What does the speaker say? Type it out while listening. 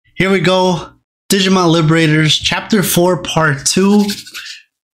Here we go. Digimon Liberators, Chapter 4, Part 2.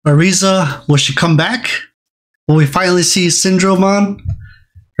 Arisa, will she come back? Will we finally see Syndromon?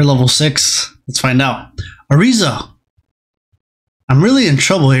 Her level 6. Let's find out. Arisa, I'm really in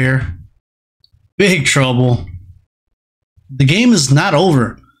trouble here. Big trouble. The game is not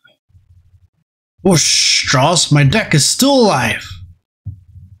over. Whoosh, Strauss, my deck is still alive.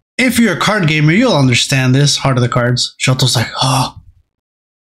 If you're a card gamer, you'll understand this. Heart of the cards. Shoto's like, oh.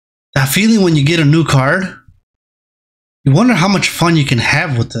 That feeling when you get a new card, you wonder how much fun you can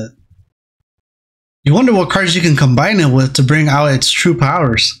have with it. You wonder what cards you can combine it with to bring out its true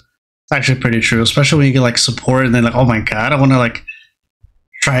powers. It's actually pretty true, especially when you get like support and then like, oh my god, I want to like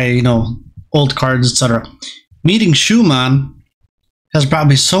try, old cards, etc. Meeting Shumon has brought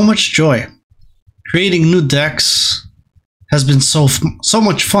me so much joy. Creating new decks has been so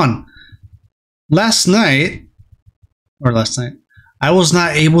much fun. Last night, I was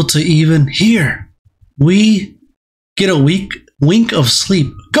not able to even hear. We get a wink of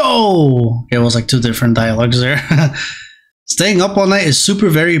sleep. Go! It was like two different dialogues there. Staying up all night is super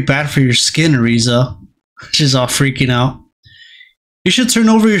very bad for your skin, Arisa. She's all freaking out. You should turn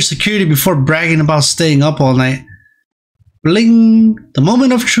over your security before bragging about staying up all night. Bling! The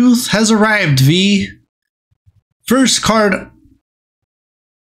moment of truth has arrived, V. First card.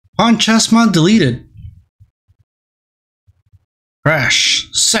 Pawn Chessmon deleted. Crash.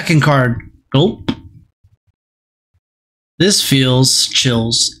 Second card. Gulp. This feels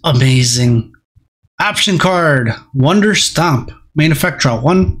chills. Amazing. Option card. Wonder Stomp. Main effect, draw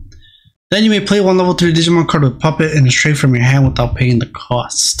 1. Then you may play one level 3 Digimon card with Puppet and straight from your hand without paying the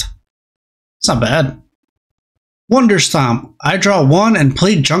cost. It's not bad. Wonder Stomp. I draw 1 and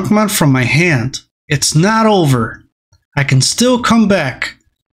play Junkmon from my hand. It's not over. I can still come back.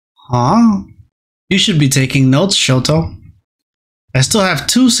 Huh? You should be taking notes, Shoto. I still have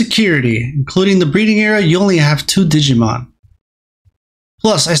 2 security. Including the breeding area, you only have 2 Digimon.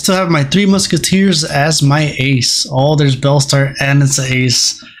 Plus, I still have my 3 Musketeers as my ace. Oh, there's Bellstar and it's an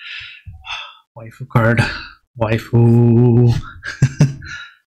ace. Waifu card. Waifu.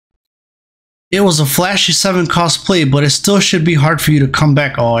 It was a flashy 7 cost play, but it still should be hard for you to come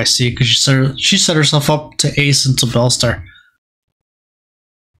back. Oh, I see, because she set herself up to ace into Bellstar.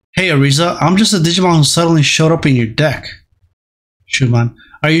 Hey, Arisa, I'm just a Digimon who suddenly showed up in your deck. Shumon,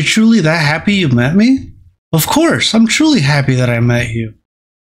 are you truly that happy you met me? Of course, I'm truly happy that I met you.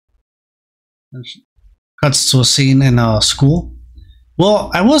 Cuts to a scene in school. Well,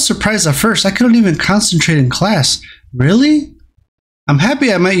 I was surprised at first. I couldn't even concentrate in class. Really? I'm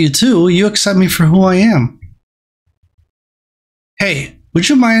happy I met you too. You accept me for who I am. Hey, would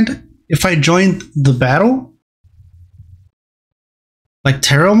you mind if I joined the battle? Like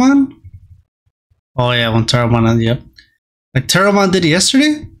Teromon? Oh yeah, when Teromon, yep. Like Teromon did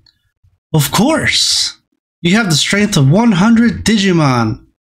yesterday? Of course! You have the strength of 100 Digimon!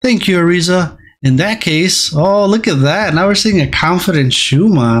 Thank you, Arisa. In that case, oh look at that, now we're seeing a confident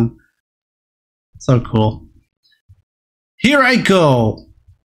Shumon. So cool. Here I go!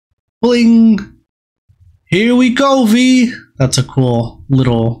 Bling! Here we go, V! That's a cool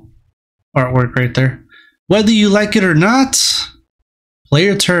little artwork right there. Whether you like it or not, play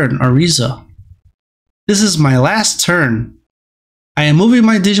your turn, Arisa. This is my last turn. I am moving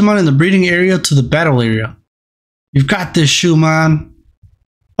my Digimon in the breeding area to the battle area. You've got this, Shumon.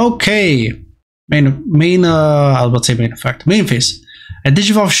 Okay. I was about to say main effect. Main phase. I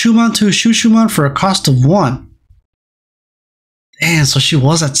Digivolve Shumon to Shushumon for a cost of 1. Damn, so she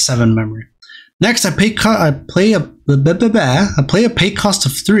was at 7 memory. Next, I play a pay cost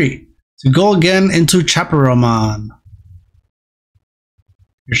of 3 to go again into Chaperomon.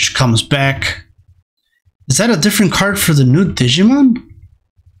 Here she comes back. Is that a different card for the new Digimon?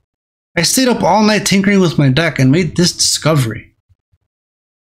 I stayed up all night tinkering with my deck and made this discovery.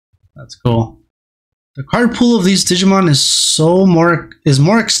 That's cool. The card pool of these Digimon is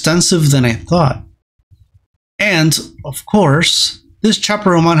more extensive than I thought. And, of course, this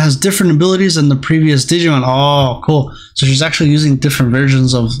Chaperomon has different abilities than the previous Digimon. Oh, cool. So she's actually using different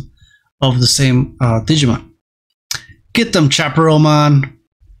versions of the same Digimon. Get them, Chaperomon.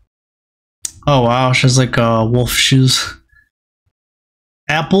 Oh wow, she has like wolf shoes.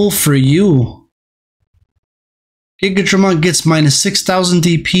 Apple for you. Gigadramon gets minus 6,000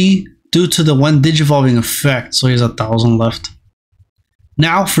 DP due to the when Digivolving effect, so he has 1,000 left.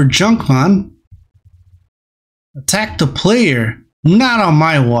 Now for Junkmon. Attack the player. Not on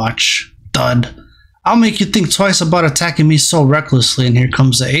my watch. Dud. I'll make you think twice about attacking me so recklessly, and here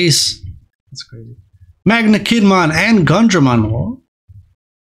comes the ace. That's crazy. Magna Kidmon and Gundramon.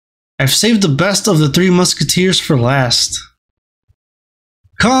 I've saved the best of the 3 Musketeers for last.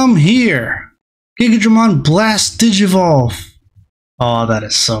 Come here. Gigadramon Blast Digivolve. Oh, that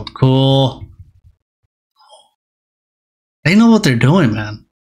is so cool. They know what they're doing, man.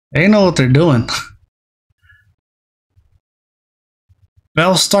 They know what they're doing.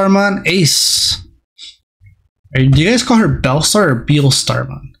 Bellstarmon Ace. Do you guys call her Bellstar or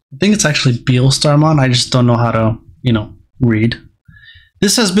Beelstarmon? I think it's actually Beelstarmon. I just don't know how to, read.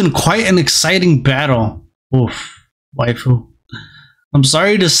 This has been quite an exciting battle. Oof, waifu. I'm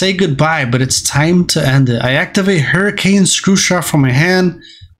sorry to say goodbye, but it's time to end it. I activate Hurricane Screwshot from my hand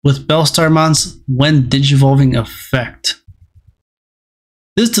with Bellstarmon's when Digivolving effect.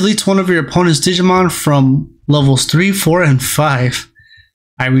 This deletes one of your opponent's Digimon from levels 3, 4, and 5.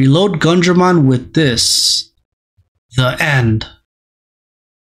 I reload Gundramon with this. The end.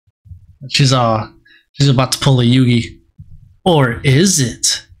 She's about to pull a Yugi. Or is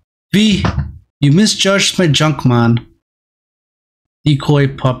it? V, you misjudged my Junkmon. Decoy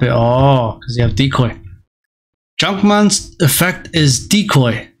puppet. Oh, because you have decoy. Junkmon's effect is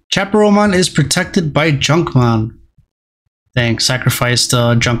decoy. Chaperomon is protected by Junkmon. Thanks, sacrificed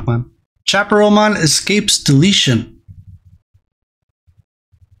Junkmon. Chaperomon escapes deletion.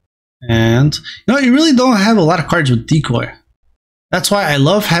 And you really don't have a lot of cards with decoy. That's why I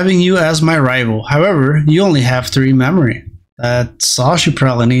love having you as my rival. However, you only have 3 memory. That's all she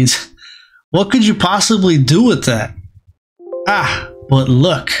probably needs. What could you possibly do with that? Ah, but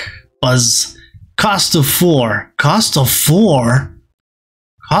look, Buzz. Cost of 4. Cost of 4?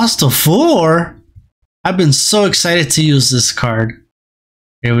 Cost of 4? I've been so excited to use this card.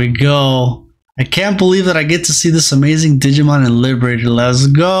 Here we go. I can't believe that I get to see this amazing Digimon in Liberator. Let's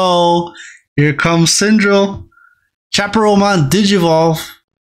go. Here comes Syndrome. Chaperomon Digivolve.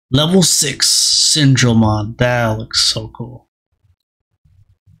 Level 6 Syndromon. That looks so cool.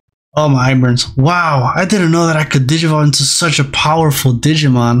 Oh, my eyeburns. Wow, I didn't know that I could Digivolve into such a powerful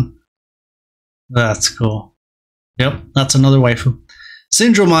Digimon. That's cool. Yep, that's another waifu.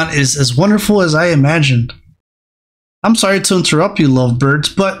 Syndromon is as wonderful as I imagined. I'm sorry to interrupt you, lovebirds,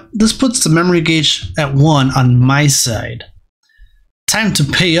 but this puts the memory gauge at 1 on my side. Time to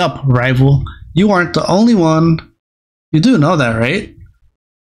pay up, rival. You aren't the only one. You do know that, right?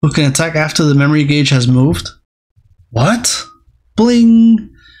 Who can attack after the memory gauge has moved? What? Bling!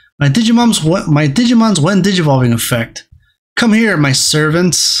 My Digimon's when Digivolving effect. Come here, my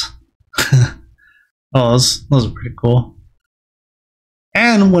servants. Oh, those are pretty cool.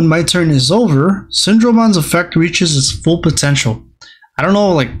 And when my turn is over, Syndromon's effect reaches its full potential. I don't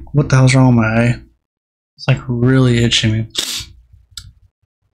know, what the hell's wrong with my eye? It's really itching me.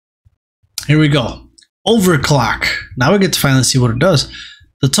 Here we go. Overclock. Now we get to finally see what it does.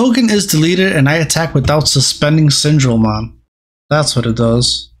 The token is deleted and I attack without suspending Syndromon. That's what it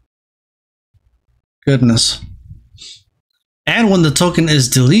does. Goodness. And when the token is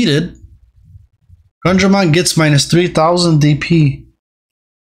deleted, Gundramon gets minus 3000 DP.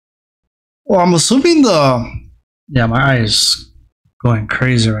 Well, I'm assuming yeah, my eye is going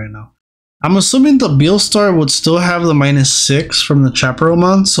crazy right now. I'm assuming the Beelstar would still have the minus 6 from the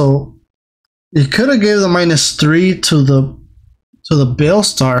Chaperomon, so it could have gave the minus 3 to the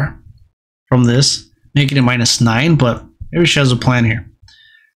Beelstar from this, making it minus 9, but maybe she has a plan here.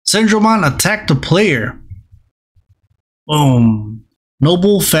 Syndromon attack the player. Boom.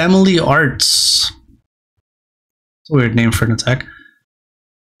 Noble Family Arts. It's a weird name for an attack.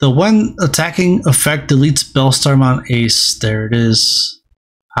 The when attacking effect deletes Bellstarmon Ace. There it is.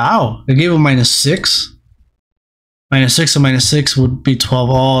 How? They gave him minus 6? Minus 6 and minus 6 would be 12.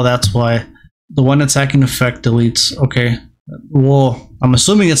 Oh, that's why. The one attacking effect deletes. Okay. Well, I'm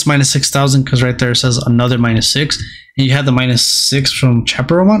assuming it's minus 6000 because right there it says another minus 6. And you had the minus 6 from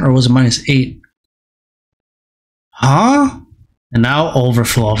Chaperomon, or was it minus 8? Huh? And now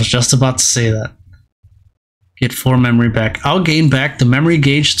overflow. I was just about to say that. Get 4 memory back. I'll gain back the memory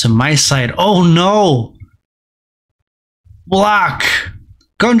gauge to my side. Oh no! Block!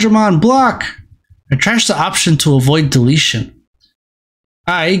 Gundramon, block! I trashed the option to avoid deletion.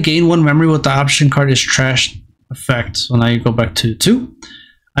 I gain 1 memory with the option card is trashed effect. So now you go back to 2.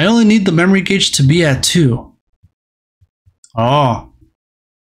 I only need the memory gauge to be at 2. Oh.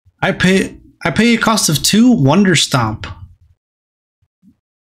 I pay a cost of 2 Wonder Stomp.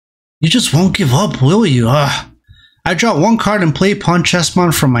 You just won't give up, will you? I draw 1 card and play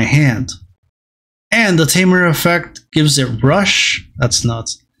Ponchesmon from my hand. And the Tamer effect gives it Rush. That's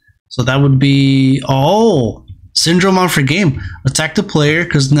nuts. So that would be... Oh! Syndromon for game. Attack the player,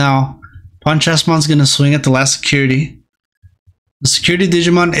 because now Ponchesmon's going to swing at the last security. The security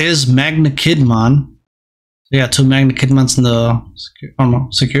Digimon is Magna Kidmon. Yeah, 2 Magna Kidmons in the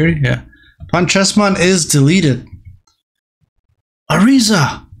security. Yeah. Ponchesmon is deleted.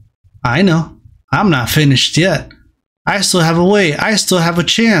 Arisa! I know. I'm not finished yet. I still have a way. I still have a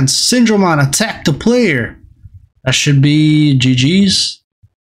chance. Syndromon, attack the player. That should be GG's.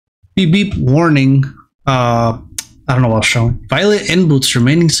 Beep beep. Warning. I don't know what I was showing. Violet inputs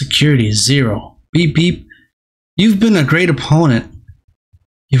remaining security 0. Beep beep. You've been a great opponent.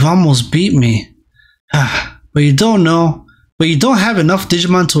 You've almost beat me. But you don't know. But you don't have enough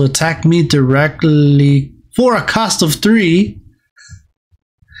Digimon to attack me directly for a cost of 3.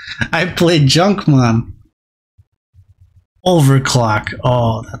 I played Junkmon. Overclock.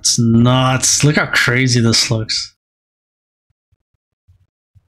 Oh, that's nuts. Look how crazy this looks.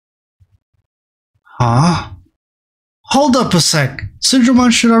 Huh? Hold up a sec.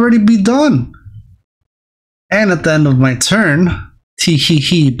 Syndromon should already be done. And at the end of my turn,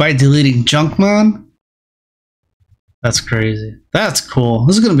 tee by deleting Junkmon. That's crazy. That's cool.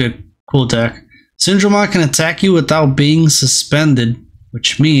 This is going to be a cool deck. Syndromon can attack you without being suspended,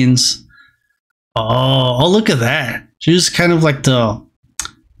 which means... Oh, look at that. She's kind of like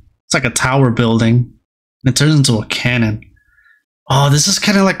it's like a tower building. And it turns into a cannon. Oh, this is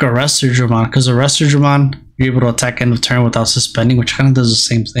kind of like Arrest Digimon, because Arrest Digimon, you're able to attack end of turn without suspending, which kind of does the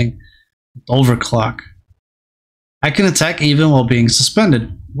same thing. With Overclock. I can attack even while being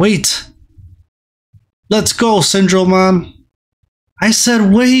suspended. Wait. Let's go, Syndromon. I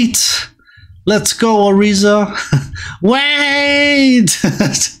said wait. Let's go, Arisa. Wait.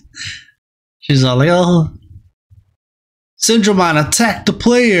 She's all like, oh. Syndromon, attack the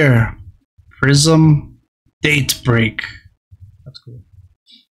player. Prism, date break. That's cool.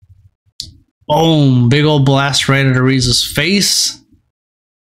 Boom, big old blast right at Arisa's face.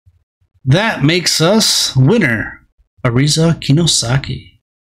 That makes us winner. Arisa Kinosaki.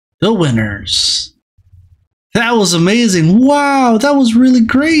 The winners. That was amazing. Wow, that was really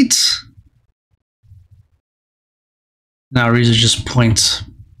great. Now Arisa just points.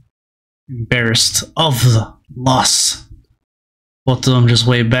 Embarrassed of the loss. Both of them just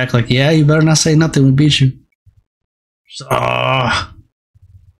wave back like, yeah, you better not say nothing, we beat you.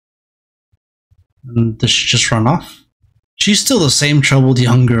 And does she just run off? She's still the same troubled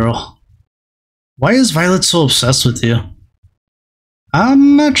young girl. Why is Violet so obsessed with you?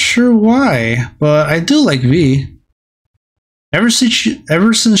 I'm not sure why, but I do like V. Ever since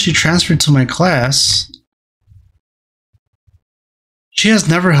she transferred to my class, she has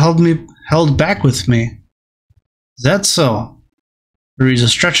never held back with me. Is that so? Arisa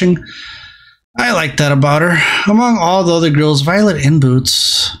stretching. I like that about her. Among all the other girls, Violet in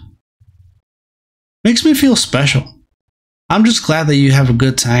boots makes me feel special. I'm just glad that you have a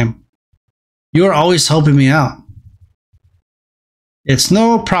good time. You are always helping me out. It's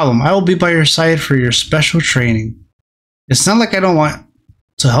no problem. I will be by your side for your special training. It's not like I don't want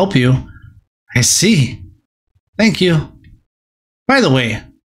to help you. I see. Thank you. By the way,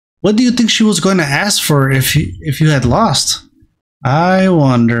 what do you think she was going to ask for if you had lost? I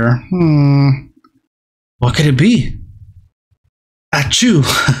wonder. What could it be? Achoo!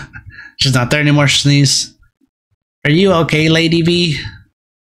 She's not there anymore, sneeze. Are you okay, Lady V?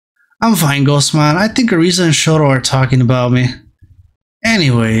 I'm fine, Ghostman. I think Arisa and Shoto are talking about me.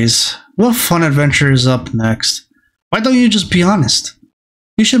 Anyways, what fun adventure is up next? Why don't you just be honest?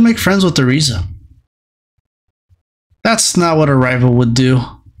 You should make friends with Arisa. That's not what a rival would do.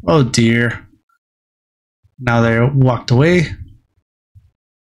 Oh dear. Now they walked away.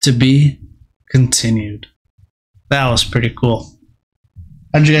 To be continued. That was pretty cool.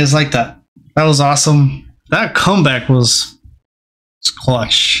 How'd you guys like that? That was awesome. That comeback was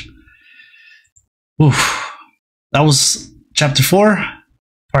clutch. Oof. That was chapter 4,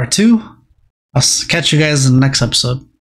 part 2. I'll catch you guys in the next episode.